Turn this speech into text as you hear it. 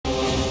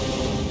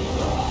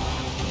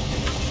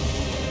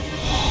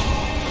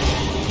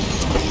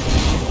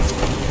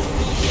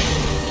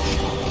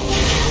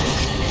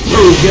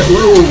get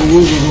low.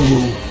 Whoa, whoa, whoa,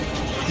 whoa.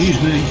 Excuse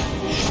me.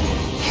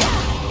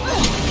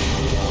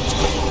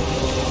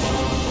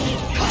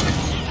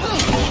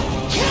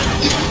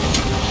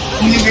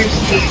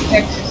 University of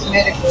Texas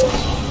Medical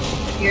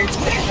appears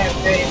to have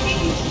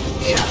diabetes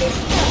to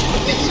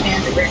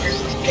withstand the rigors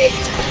of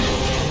space.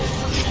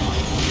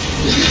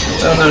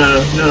 Oh,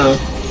 no.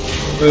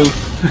 Move.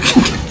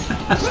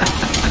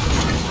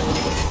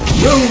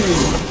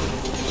 Whoa!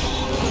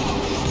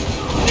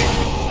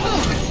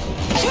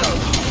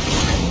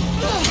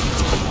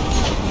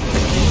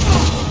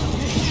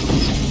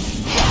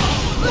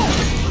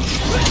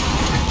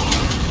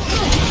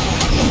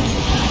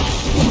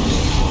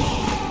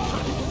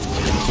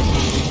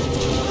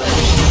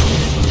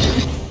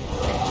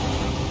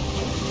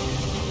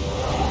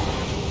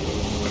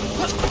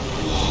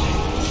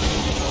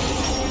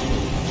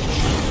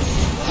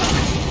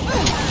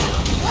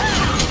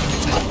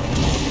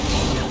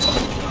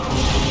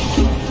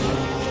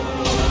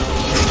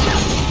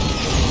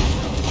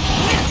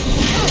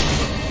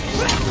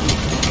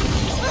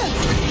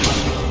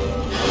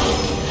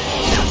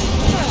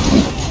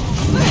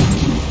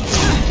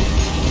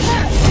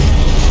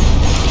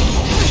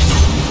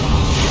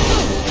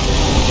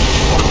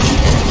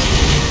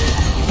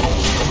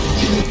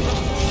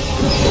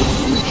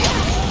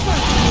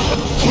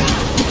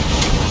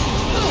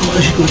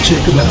 It's going to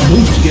take about a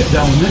month to get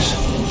down this.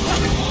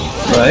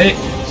 Right?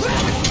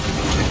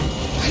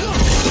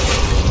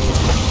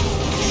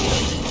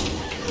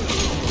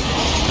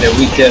 Yeah,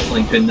 we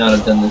definitely could not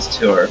have done this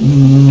tour.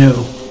 No.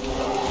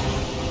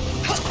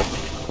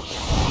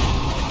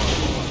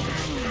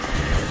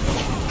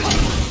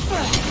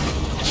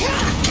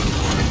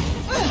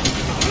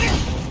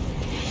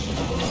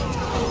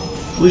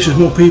 At least there's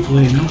more people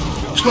here now.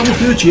 It's level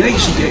 38,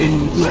 so getting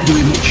not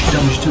doing much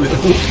damage to it, I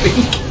don't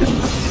think.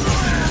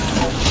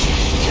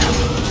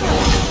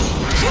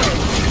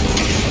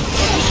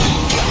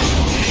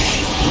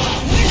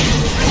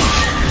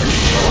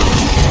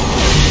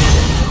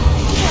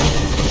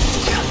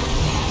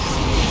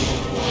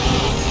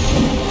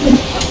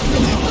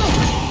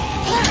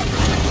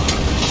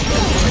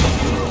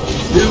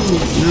 No.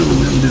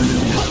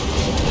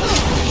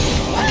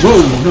 Whoa,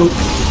 no.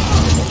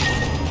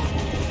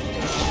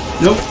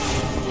 Nope.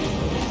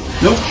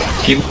 Nope.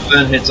 Keep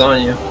moving, it's on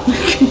you.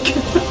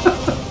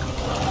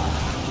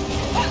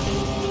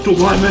 Don't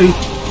like me.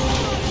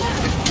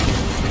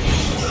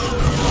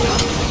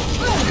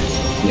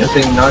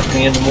 Nothing knocked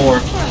me into more.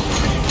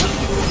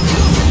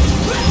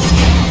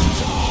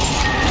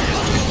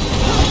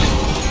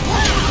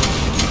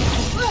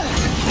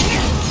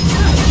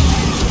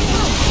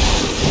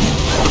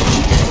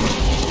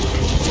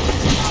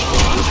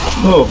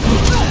 Oh.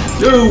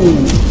 No.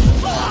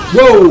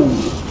 Whoa.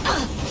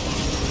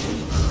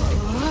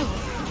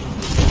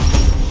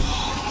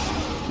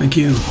 Thank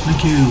you.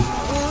 Thank you.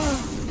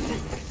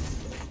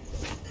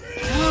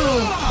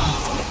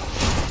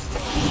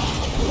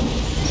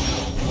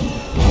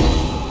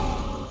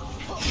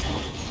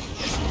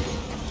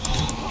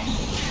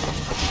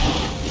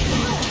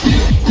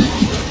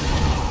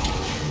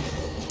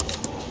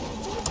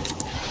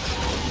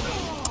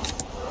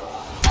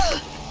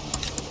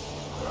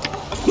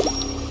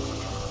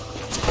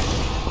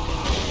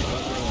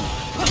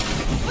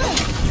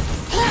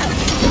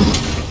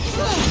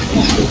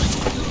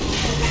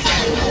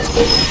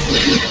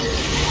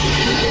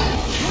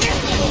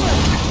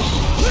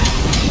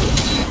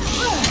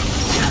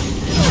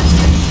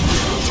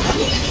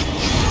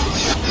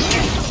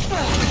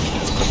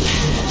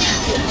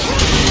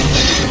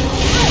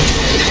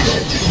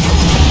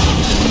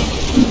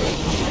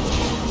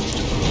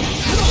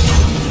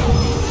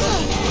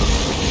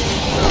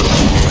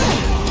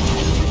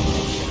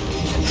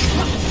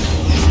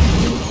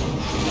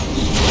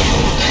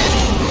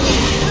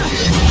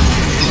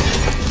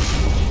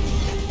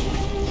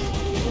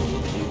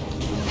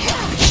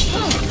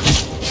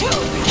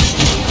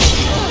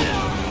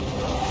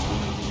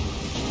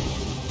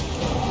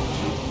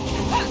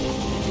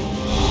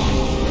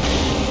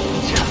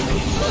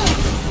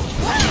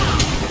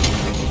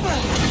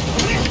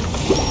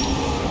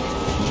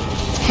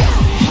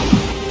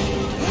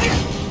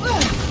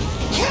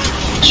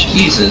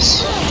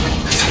 Jesus.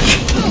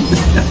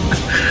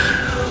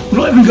 We've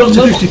not even got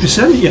to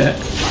 50% yet.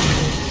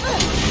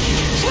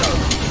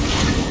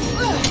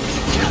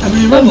 I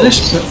mean, you ran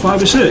this at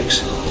 5 or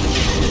 6.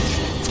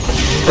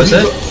 What's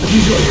that? Have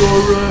you got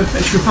your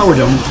extra power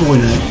down before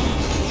now?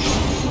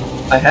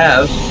 I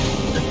have.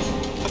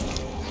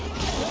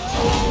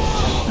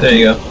 There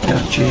you go.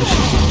 Yeah, cheers.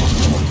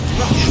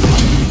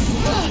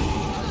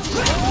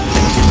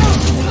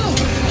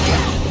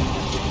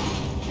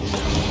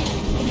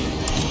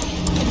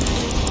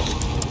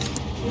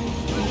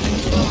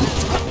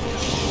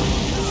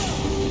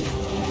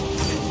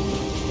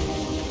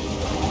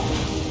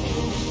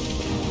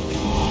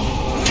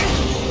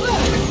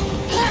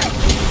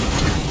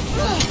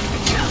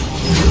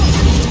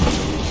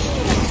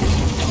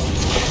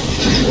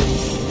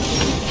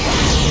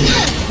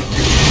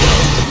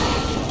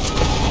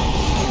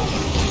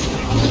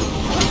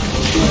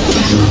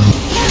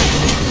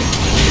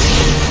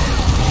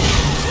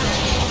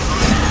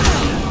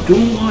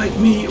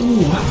 me. Oh,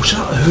 that was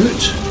that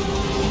hurt.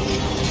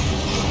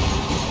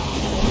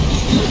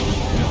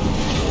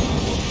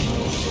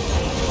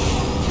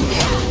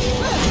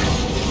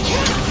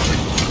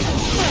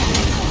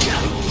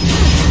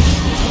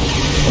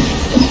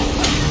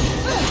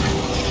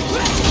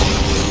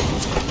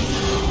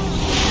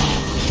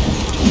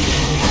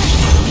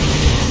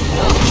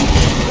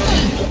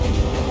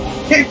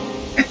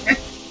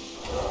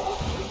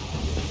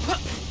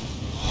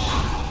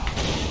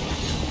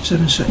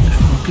 Seven seconds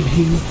before I can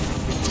heal.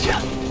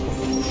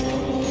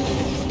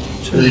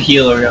 There's a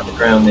healer on the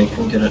ground, they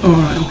can get it.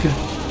 Alright, okay.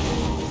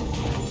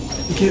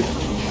 Thank you.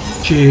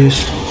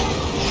 Cheers.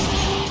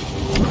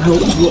 That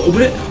helps a little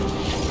bit.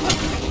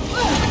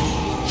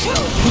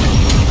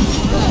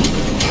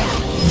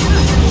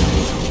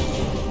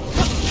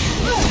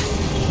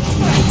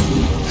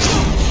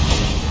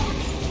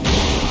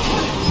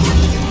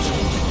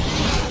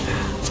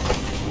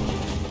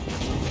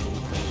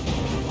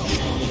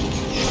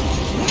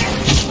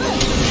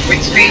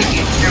 It's crazy.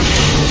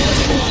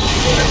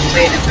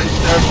 Playing it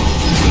myself.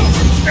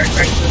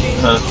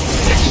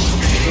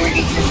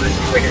 Joining him on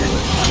Twitter.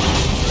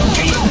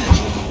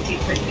 He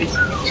put this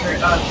picture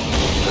up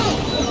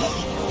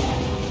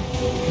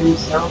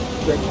himself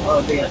with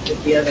all the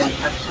other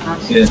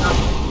astronauts. Yeah.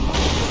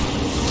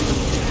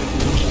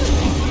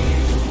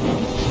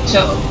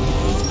 So,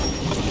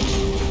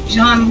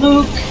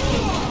 Jean-Luc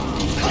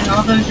and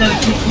all those other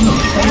people who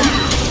played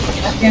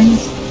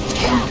Atkins,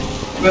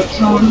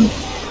 Rotom,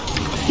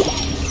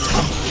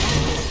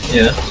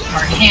 Yeah.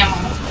 or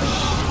Hamill.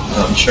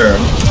 I'm sure.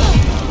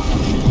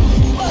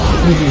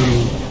 Oh,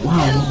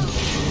 wow.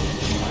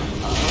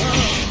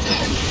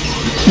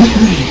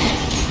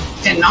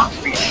 They're not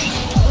really.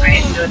 I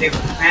didn't know they were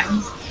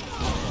friends.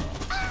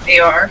 They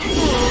are.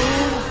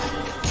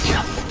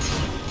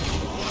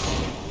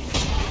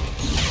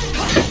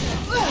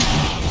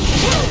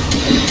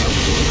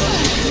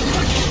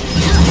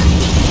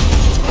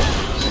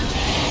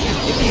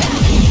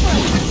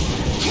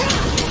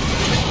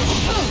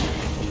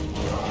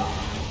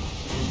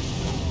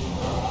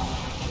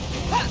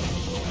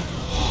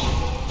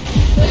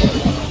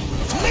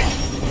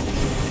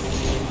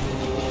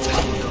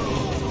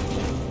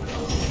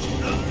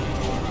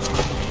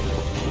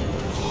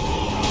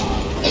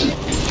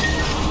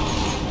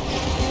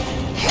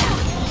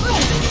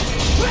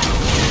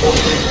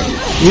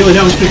 Nearly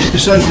down to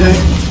 50% now.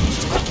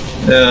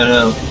 Yeah, I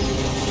know.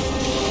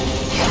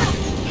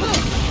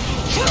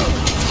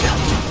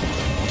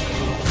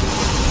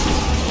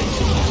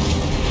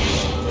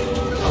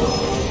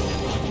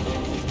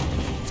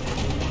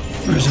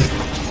 Where is it?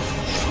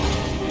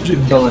 Where's it?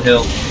 It's on the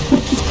hill.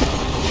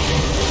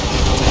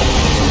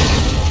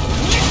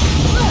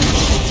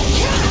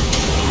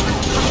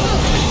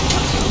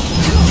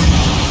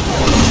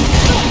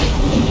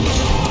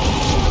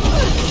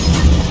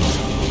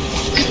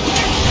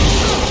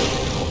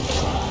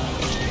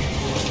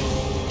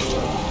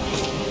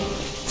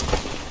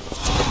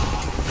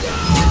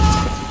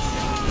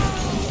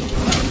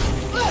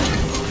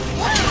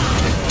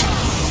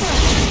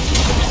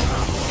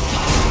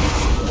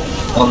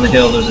 On the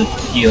hill, there's a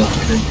heal.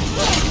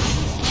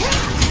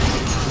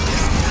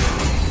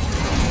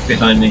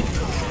 Behind me.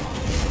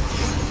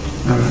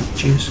 Alright,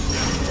 cheers.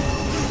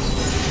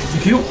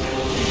 Thank you.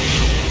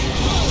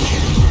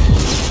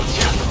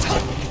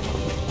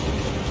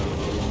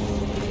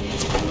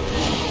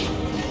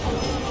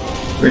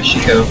 Where'd she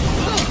go?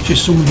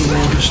 Just some of the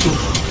water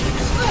stuff.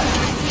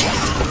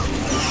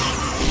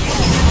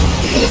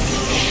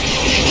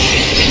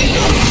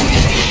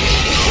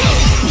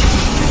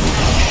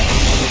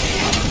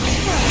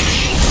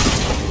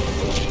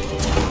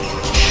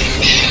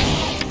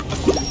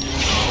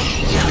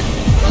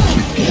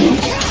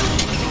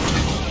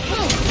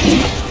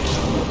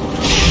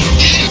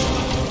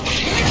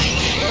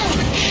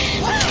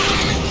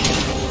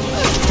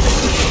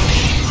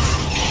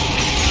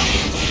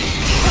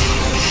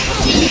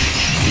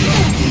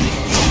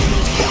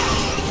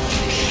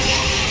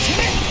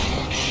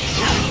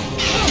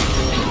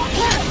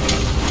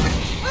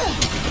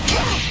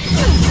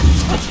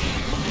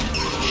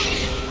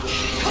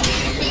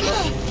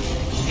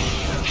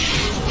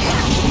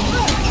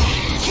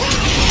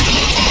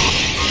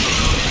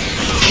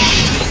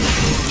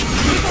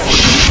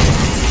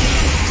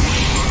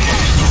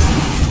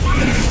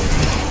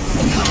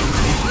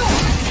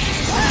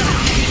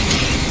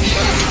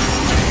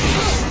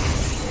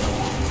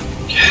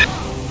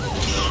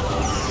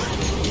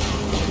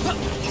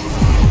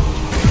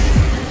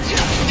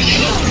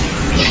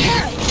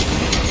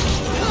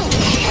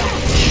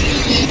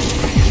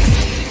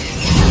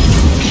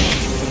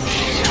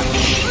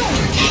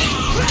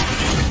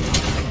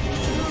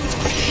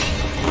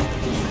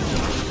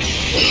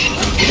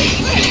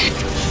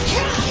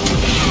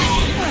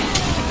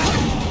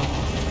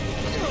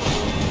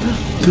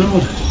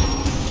 God.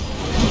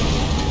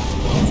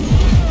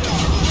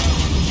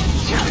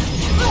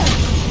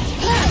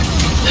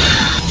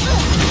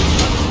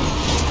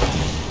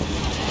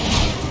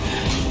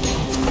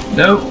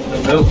 No,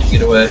 no, no,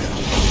 get away.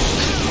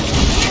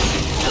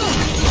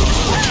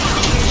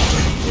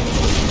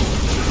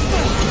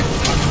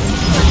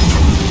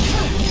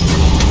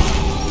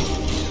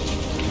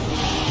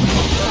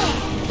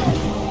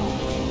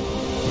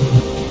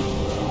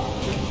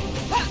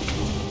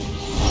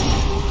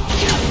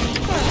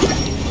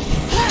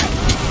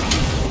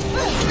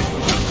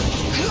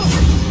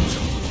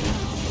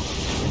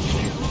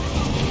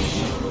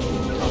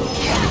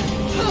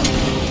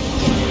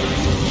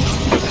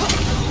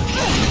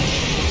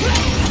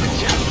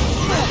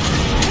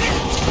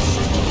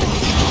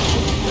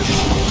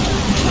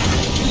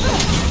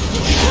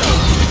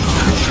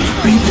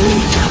 people.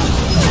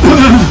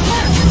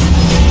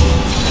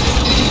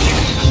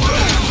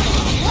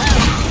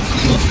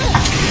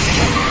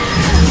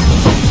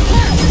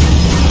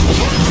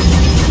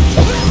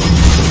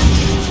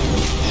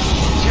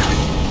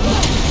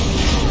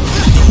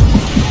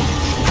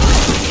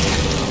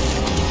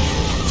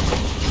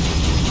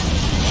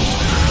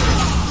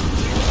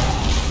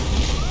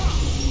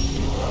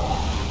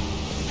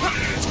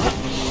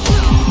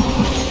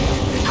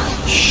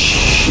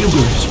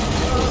 Sugars.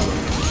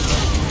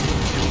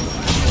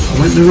 I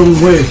went the wrong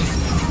way.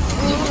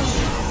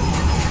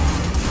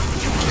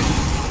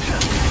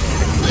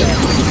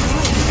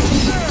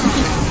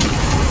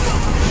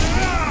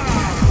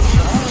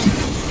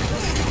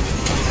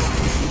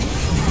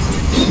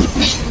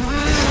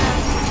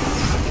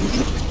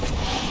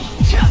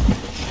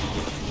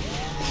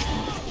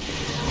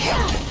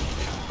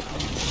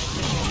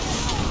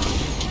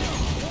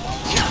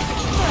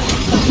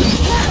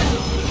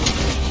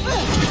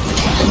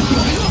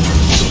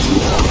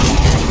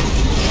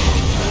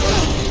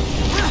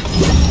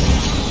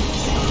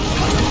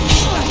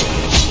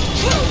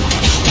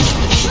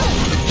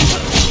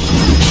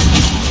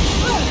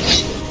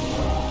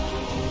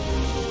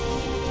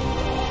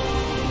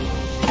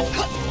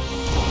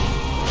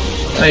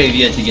 I have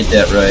yet to get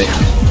that right.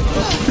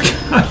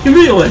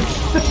 Really?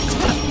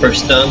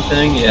 First stun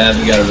thing? Yeah, I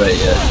haven't got it right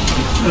yet.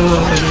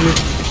 Oh,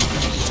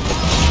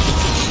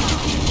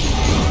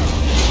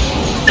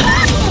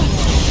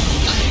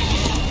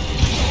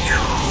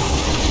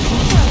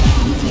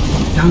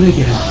 down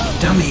again.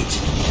 Damn it.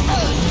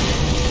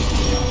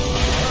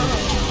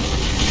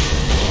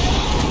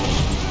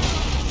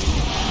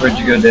 Where'd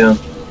you go down?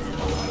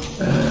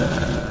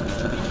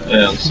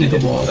 Yeah, let's see. The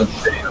wall.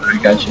 Okay, I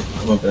got you.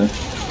 I'm okay.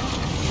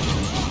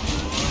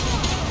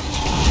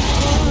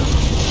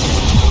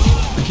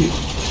 Thank you.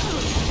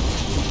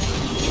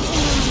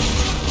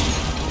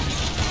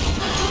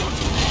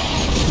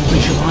 I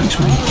think she likes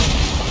me.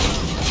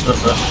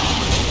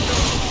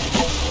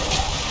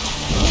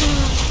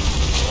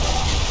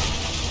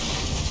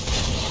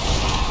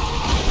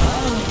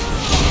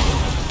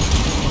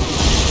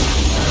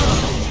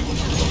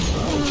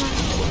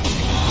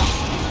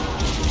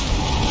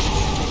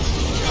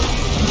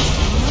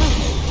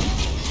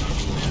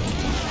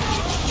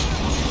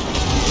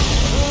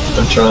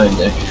 I'm trying,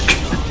 Nick.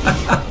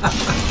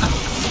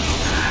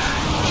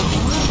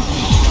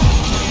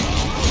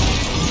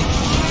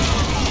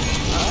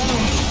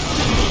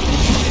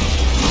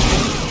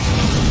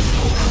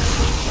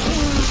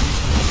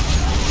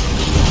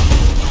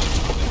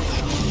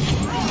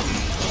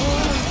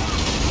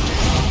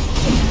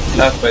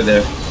 Halfway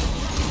there.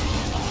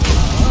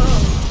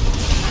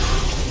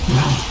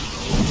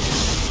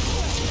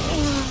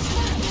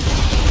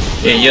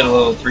 Yeah, you had a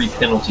level 3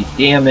 penalty.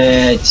 Damn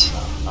it!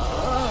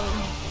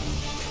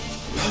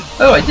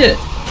 Oh, I did it!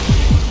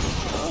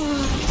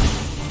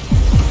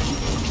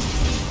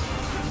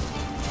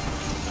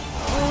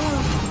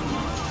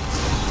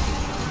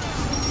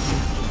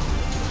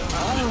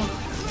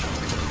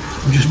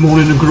 I'm just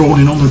moaning and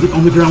groaning on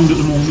the ground at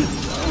the moment.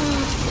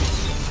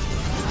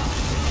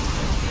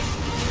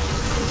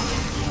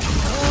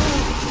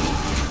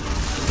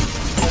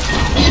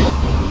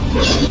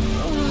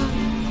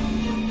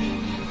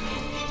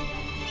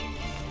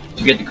 Did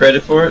you get the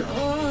credit for it?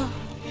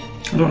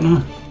 I don't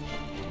know.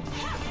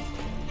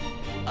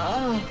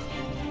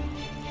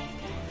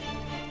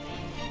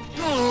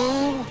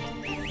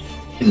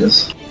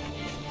 Jesus.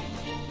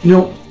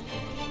 No.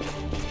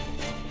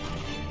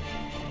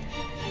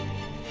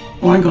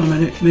 Oh, hang on a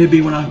minute.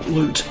 Maybe when I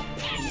loot.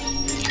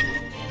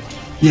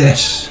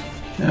 Yes.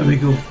 There we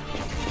go.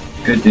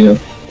 Good deal.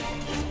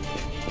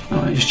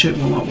 Alright, just check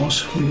what that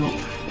was. We got.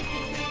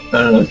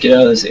 I don't know, get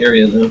out of this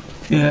area though.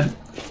 Yeah.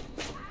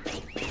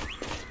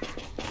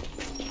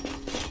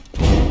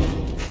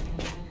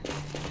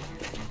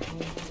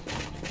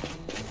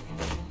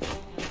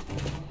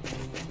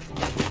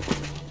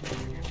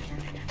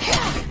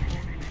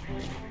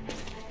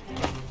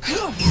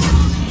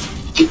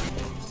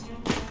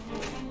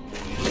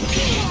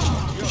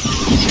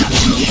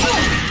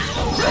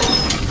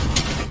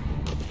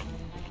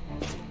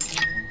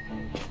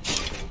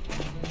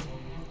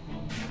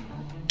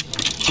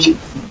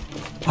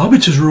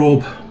 Arbiter's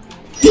robe.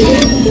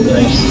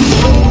 Nice.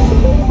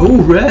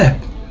 Oh, rare.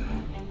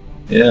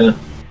 Yeah.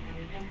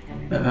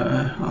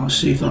 I'll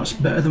see if that's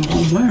better than what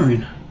I'm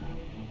wearing.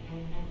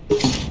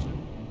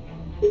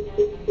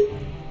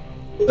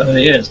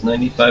 Yeah, it's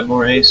 95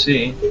 more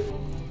AC.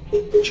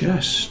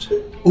 Chest.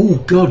 Oh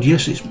god,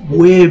 yes, it's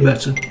way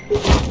better.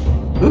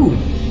 Oh,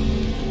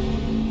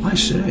 I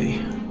say.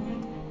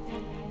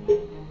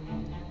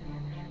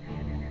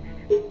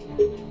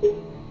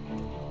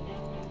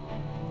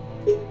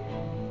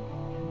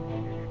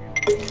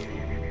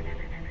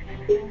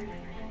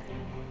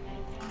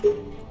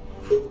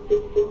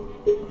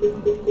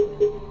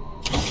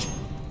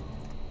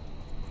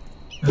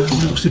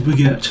 What else did we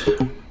get?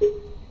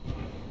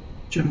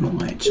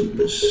 General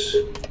items.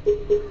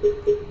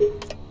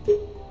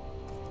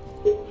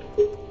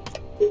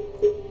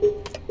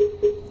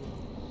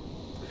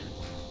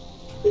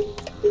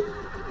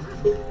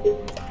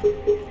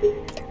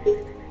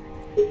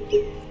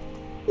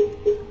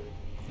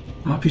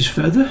 Harpy's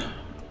feather.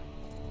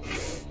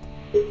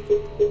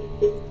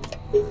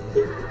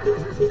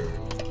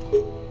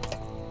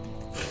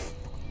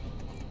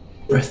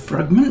 Breath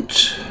fragment.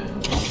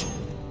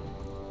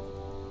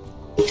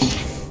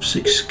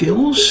 6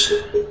 skills.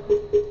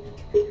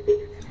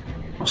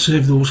 I'll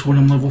save those when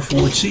I'm level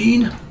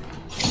 14.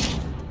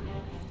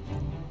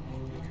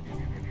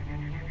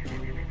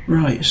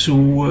 Right,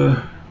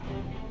 so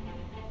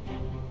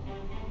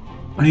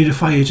I need a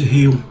fire to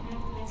heal.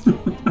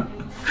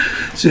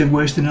 Save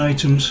wasting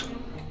items.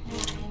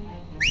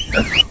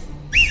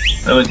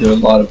 I would do a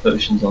lot of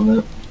potions on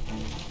that.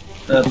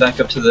 Back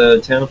up to the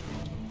town.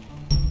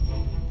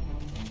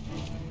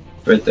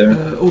 Right there.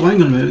 Oh,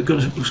 hang on a minute.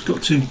 We've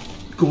got to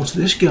go to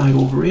this guy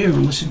over here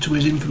and listen to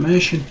his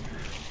information.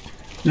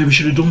 Maybe we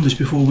should have done this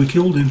before we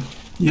killed him.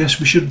 Yes,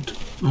 we should.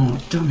 Oh,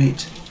 damn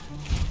it.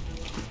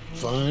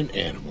 Fine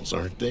animals,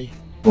 aren't they?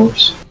 Of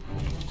course.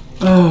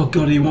 Oh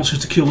god, he wants us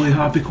to kill the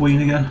Harpy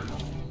Queen again.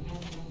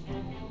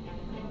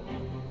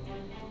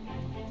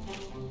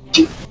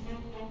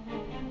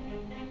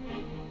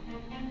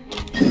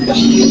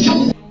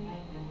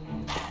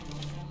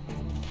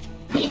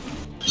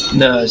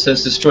 No, it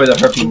says destroy the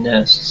harpy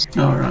nests.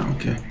 Alright,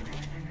 okay.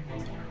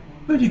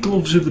 Where are the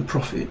gloves of the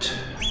prophet?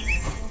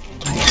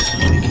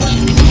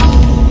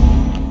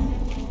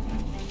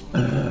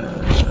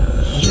 Are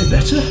they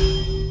better?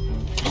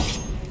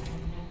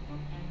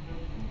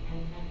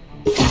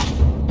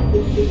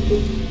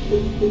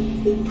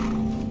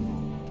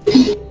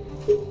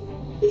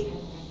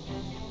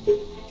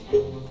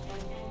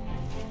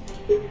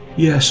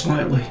 Yeah,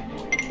 slightly.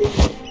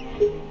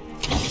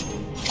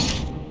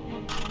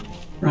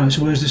 Right,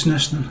 so where's this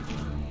nest then?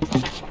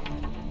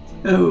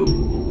 Oh,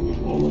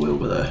 all the way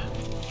over there.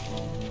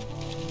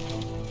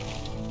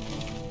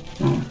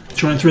 Oh,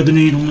 try and thread the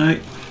needle,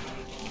 mate.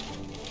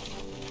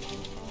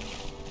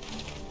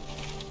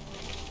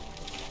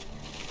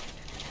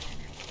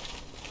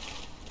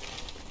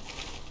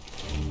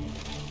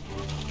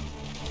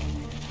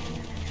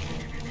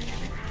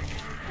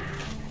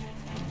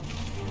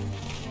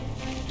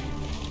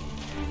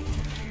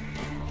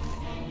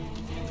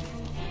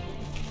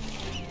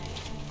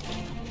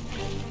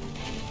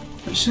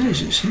 It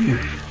says it's here.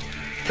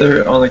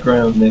 They're on the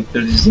ground, Nick.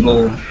 They're these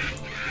little...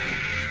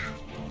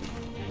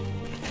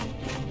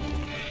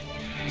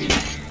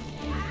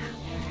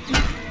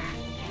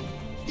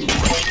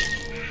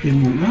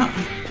 Didn't want that.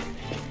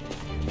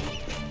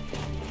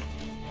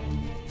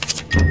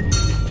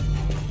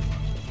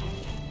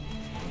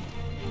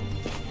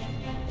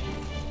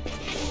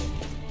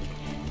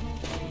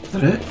 Is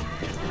that it?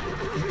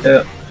 Yeah,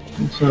 I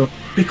think so.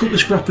 Pick up the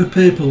scrap of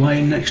paper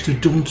lying next to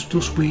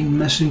Dustwing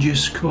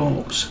Messenger's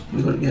corpse.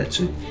 We've got to get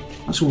to.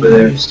 That's all it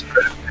is.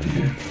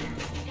 Yeah.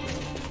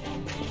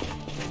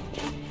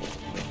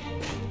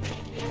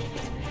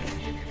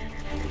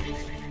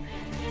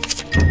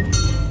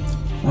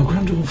 Our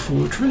Grandall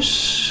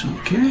Fortress.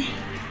 Okay.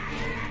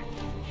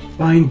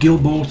 Find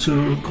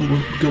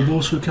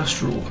Gilberto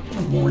Castro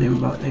and warn him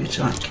about the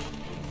attack.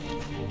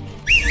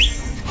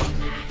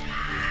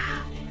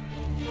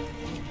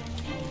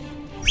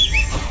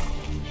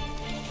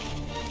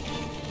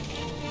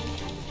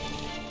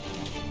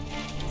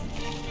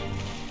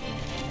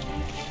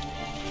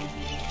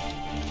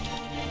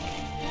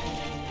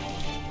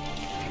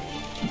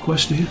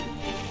 Quest here.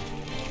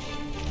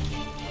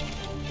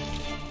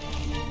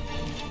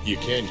 You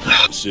can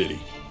keep the city.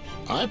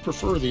 I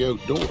prefer the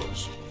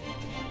outdoors.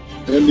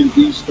 And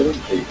indeed stone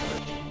paper.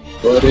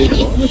 But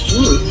it's honest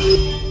work.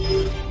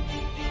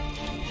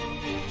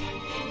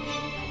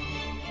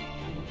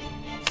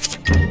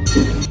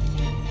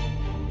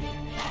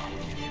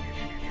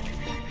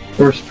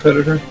 Horse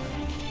predator.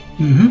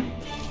 Mm-hmm.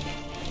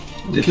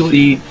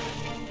 Defeat.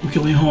 We're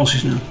killing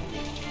horses now.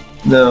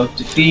 No,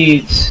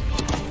 defeat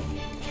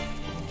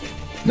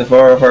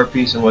Navarro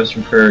Harpies and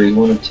Western Prairie,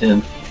 1 of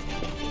 10.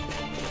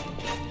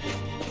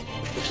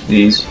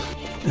 These.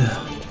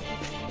 Yeah.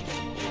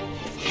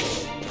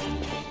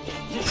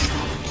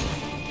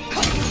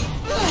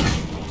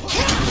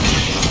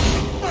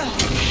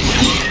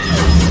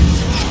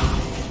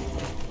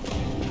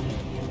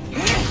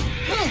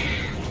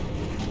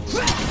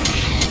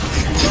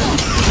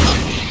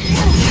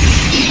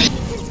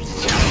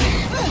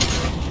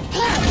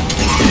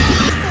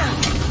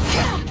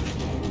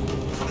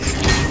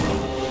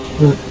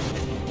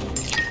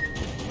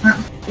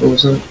 What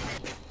was that?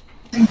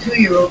 Some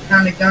 2-year-old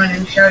found a gun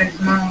and shot his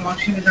mom while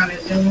she was on a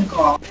Zoom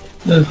call.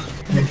 Ugh.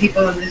 And the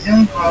people on the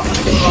Zoom call were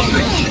all on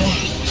Zoom.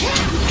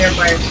 There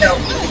by herself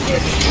with the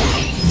kids.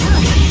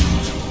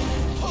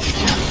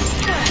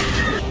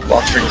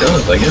 Lost her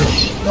guns, I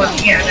guess. Well,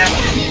 yeah, that's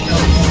what you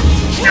know.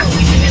 Not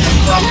leaving in a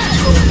club to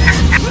go back.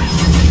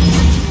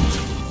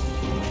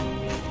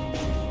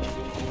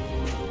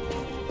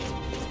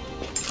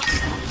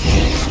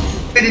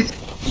 But it's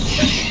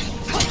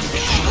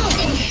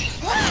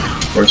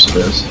Of course it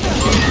is.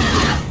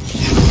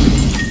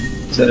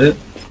 Is that it?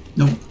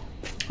 No,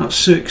 that's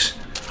 6.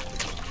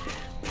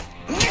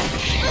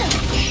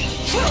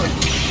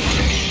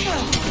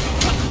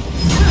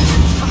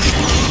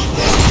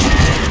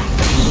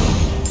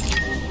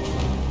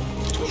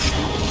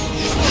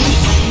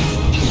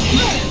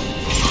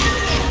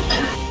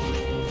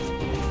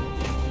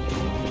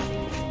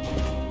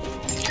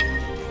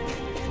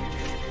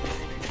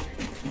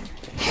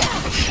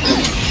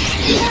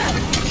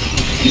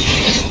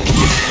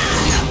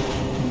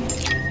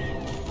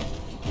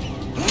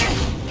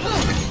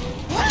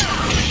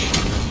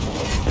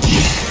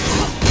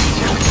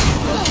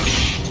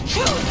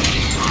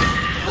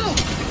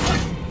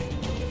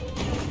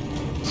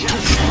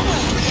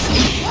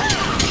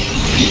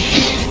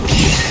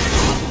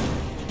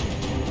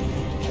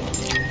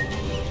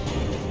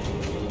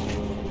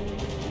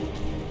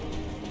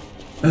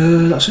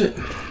 That's it.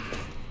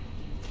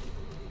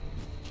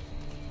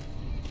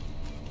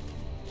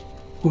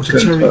 Go to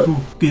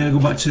Terry. Go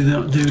back to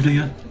that dude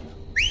again.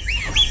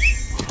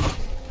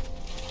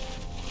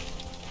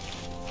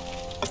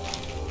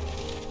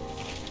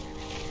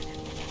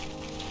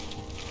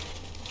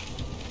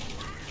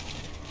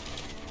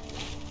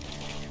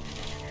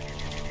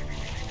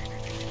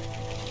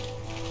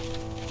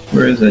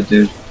 Where is that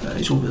dude?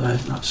 He's over there,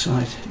 that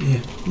side.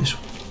 Here, this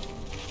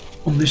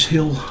on this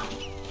hill.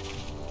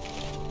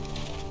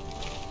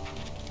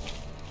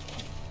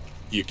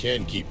 You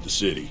can keep the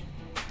city.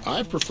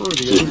 I prefer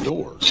the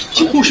outdoors.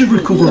 Potion of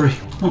recovery.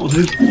 That'll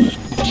do.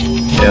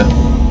 Yeah.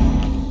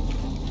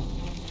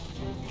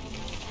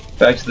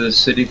 Back to the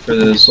city for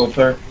the soul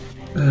power.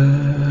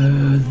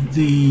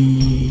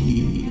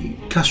 The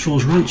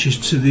Castrol's Ranch is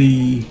to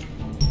the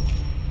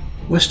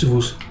west of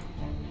us.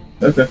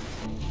 Okay.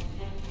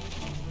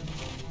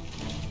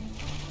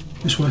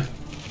 This way.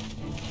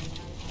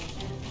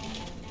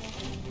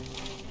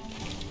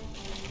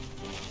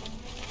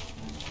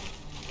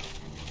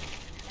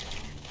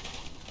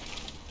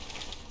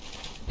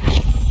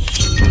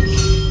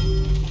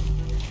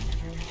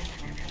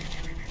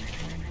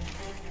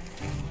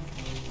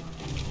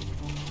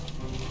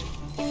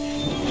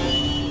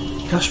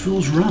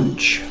 Castrol's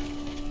Ranch.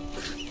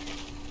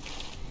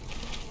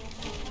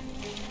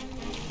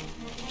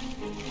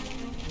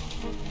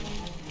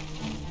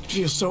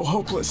 Feels so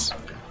hopeless.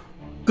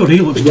 God, he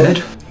looks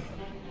dead.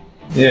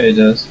 Yeah, he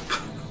does.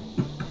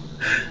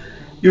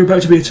 You're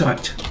about to be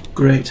attacked.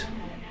 Great.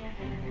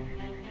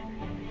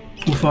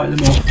 We'll fight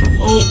them off.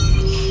 Oh!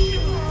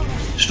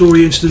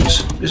 Story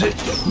instance. Is it?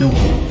 No.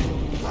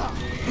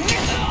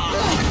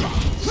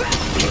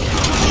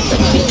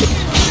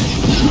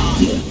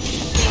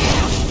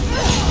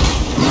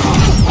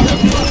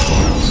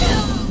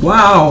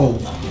 Wow!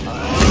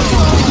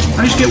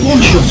 I just get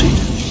one-shotted.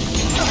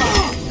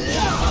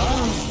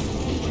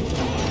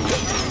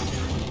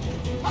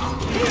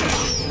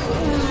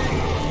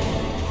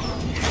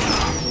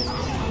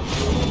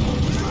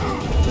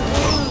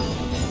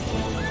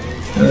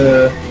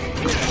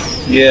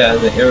 Yeah,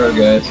 the arrow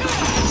guys.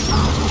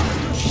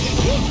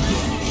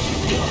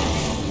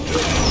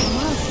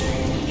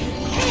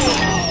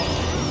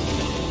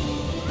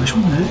 Nice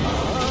one there.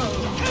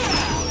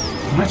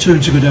 My turn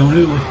to go down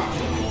early.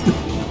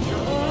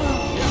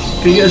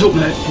 Can you guys up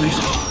there, please?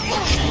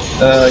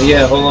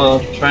 Yeah, hold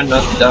on. I'm trying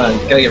not to die.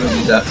 Gotta get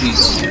rid of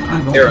these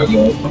arrow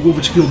guys. I'll go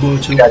over to Gilbo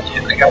too.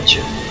 I got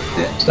you.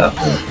 Yeah, stop.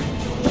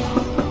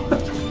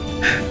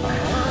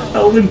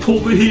 Alvin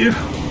pulled me here.